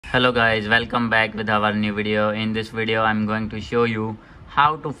Hello guys, welcome back with our new video. In this video I'm going to show you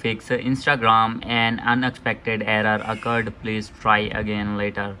how to fix Instagram. An unexpected error occurred, please try again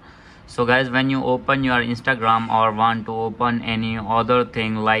later. So guys, when you open your Instagram or want to open any other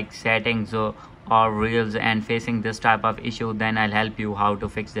thing like settings or reels and facing this type of issue, then I'll help you how to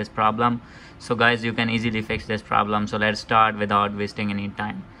fix this problem. So guys, you can easily fix this problem. So let's start without wasting any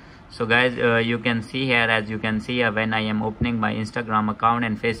time. So guys, you can see here, as you can see, when I am opening my Instagram account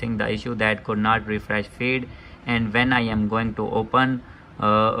and facing the issue that could not refresh feed, and when I am going to open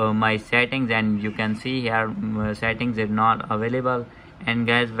my settings, and you can see here settings is not available, and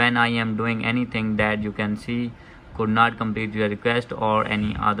guys, when I am doing anything, that you can see could not complete your request or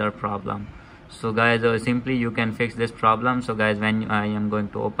any other problem. So guys, simply you can fix this problem. So guys, when I am going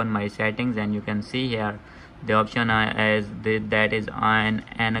to open my settings, and you can see here the option that is an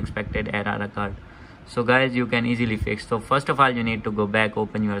unexpected error occurred. So guys, you can easily fix. So first of all, you need to go back,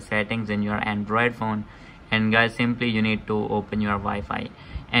 open your settings in your Android phone, and guys, simply you need to open your Wi-Fi,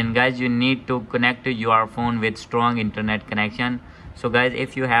 and guys, you need to connect to your phone with strong internet connection. So guys,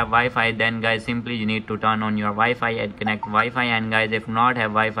 if you have Wi-Fi, then guys, simply you need to turn on your Wi-Fi and connect Wi-Fi, and guys, if not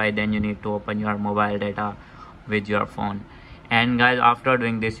have Wi-Fi, then you need to open your mobile data with your phone, and guys, after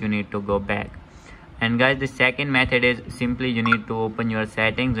doing this, you need to go back. And guys, the second method is simply you need to open your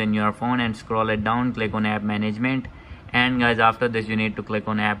settings in your phone and scroll it down, click on app management, and guys, after this you need to click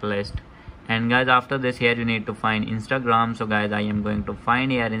on app list, and guys, after this here you need to find Instagram. So guys, I am going to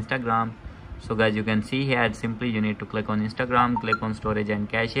find here Instagram. So guys, you can see here simply you need to click on Instagram, click on storage and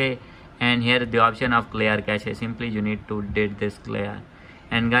cache, and here the option of clear cache, simply you need to did this clear,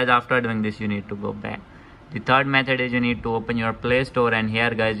 and guys, after doing this you need to go back. The third method is you need to open your Play Store, and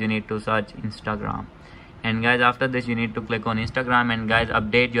here guys, you need to search Instagram, and guys, after this you need to click on Instagram, and guys,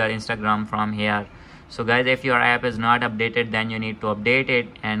 update your Instagram from here. So guys, if your app is not updated, then you need to update it,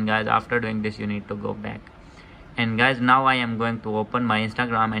 and guys, after doing this you need to go back. And guys, now I am going to open my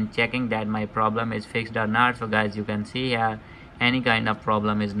Instagram and checking that my problem is fixed or not. So guys, you can see here any kind of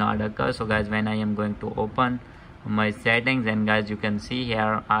problem is not occur. So guys, when I am going to open my settings, and guys, you can see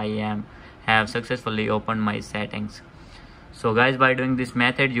here I have successfully opened my settings. So guys, by doing this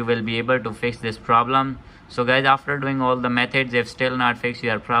method you will be able to fix this problem. So guys, after doing all the methods, if still not fix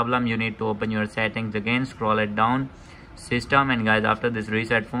your problem, you need to open your settings again, scroll it down, system, and guys, after this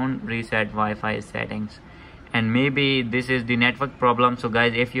reset phone, reset Wi-Fi settings, and maybe this is the network problem. So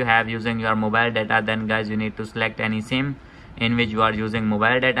guys, if you have using your mobile data, then guys, you need to select any SIM in which you are using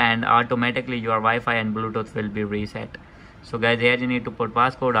mobile data, and automatically your Wi-Fi and Bluetooth will be reset. So guys, here you need to put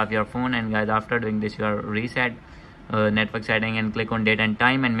passcode of your phone, and guys, after doing this, your reset network setting, and click on date and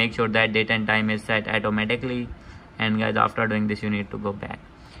time, and make sure that date and time is set automatically, and guys, after doing this you need to go back.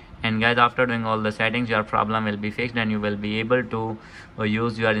 And guys, after doing all the settings, your problem will be fixed, and you will be able to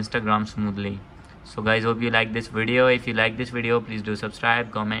use your Instagram smoothly. So guys, hope you like this video. If you like this video, please do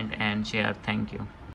subscribe, comment and share. Thank you.